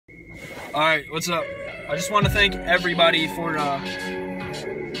Alright, what's up? I just want to thank everybody for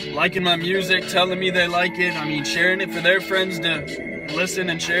liking my music, telling me they like it. I mean, sharing it for their friends to listen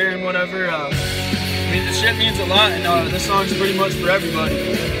and share and whatever. I mean, this shit means a lot, and this song's pretty much for everybody.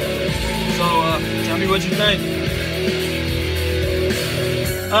 So, tell me what you think.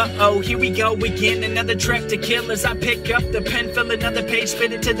 Uh-oh, here we go again, another track to kill as I pick up the pen, fill another page,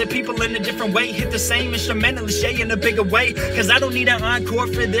 spit it to the people in a different way, hit the same instrumental cliche in a bigger way, cause I don't need an encore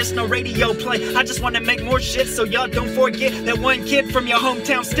for this, no radio play, I just wanna make more shit so y'all don't forget that one kid from your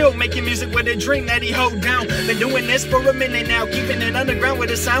hometown still making music with a dream that he hold down. Been doing this for a minute now, keeping it underground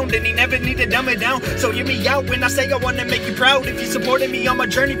with a sound, and he never need to dumb it down, so hear me out when I say I wanna make you proud, if you supported me on my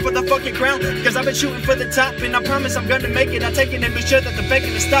journey for the fucking crown, cause I've been shooting for the top, and I promise I'm gonna make it, I take it and be sure that the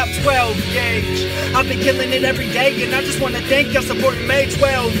faking is stop. 12 Gage, I've been killing it every day, and I just wanna thank y'all supporting me.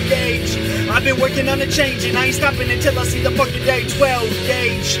 12 Gage, I've been working on the change, and I ain't stopping until I see the fucking day. 12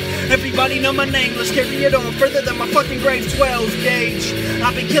 Gage, everybody know my name, let's carry it on further than my fucking grave. 12 Gage,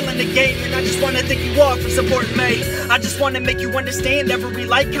 I've been killing the game, and I just wanna thank you all for supporting me. I just wanna make you understand, every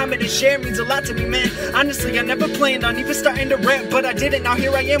like, comment, and share means a lot to me, man. Honestly, I never planned on even starting to rap, but I did it, now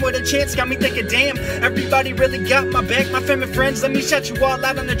here I am with a chance, got me thinking, damn, everybody really got my back, my family, friends, let me shout you all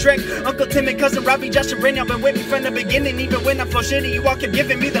out on the track. Uncle Tim and cousin Robbie, Josh and Rennie, y'all been with me from the beginning. Even when I feel shitty, you all kept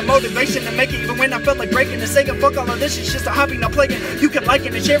giving me the motivation to make it. Even when I felt like breaking and saying fuck all of this, it's just a hobby, not playing. You can like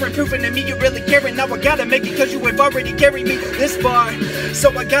it and share it, proving to me you really care. And now I gotta make it cause you have already carried me this far.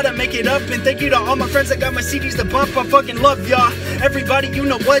 So I gotta make it up, and thank you to all my friends that got my CDs to bump. I fucking love y'all. Everybody, you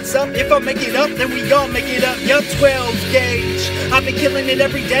know what's up. If I make it up, then we all make it up. Yup, 12 Gage, I've been killing it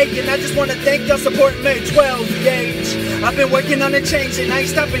every day, and I just wanna thank y'all supporting me. 12 Gage, I've been working on a change, and I ain't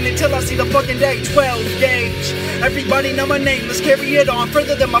stopping until I see the fucking day. 12 Gage, everybody know my name, let's carry it on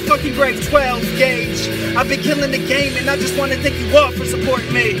further than my fucking grave. 12 Gage, I've been killing the game, and I just wanna thank you all for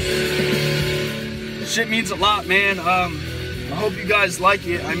supporting me. Shit means a lot, man. I hope you guys like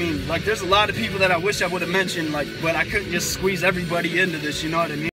it. I mean, like, there's a lot of people that I wish I would have mentioned, like, but I couldn't just squeeze everybody into this, you know what I mean?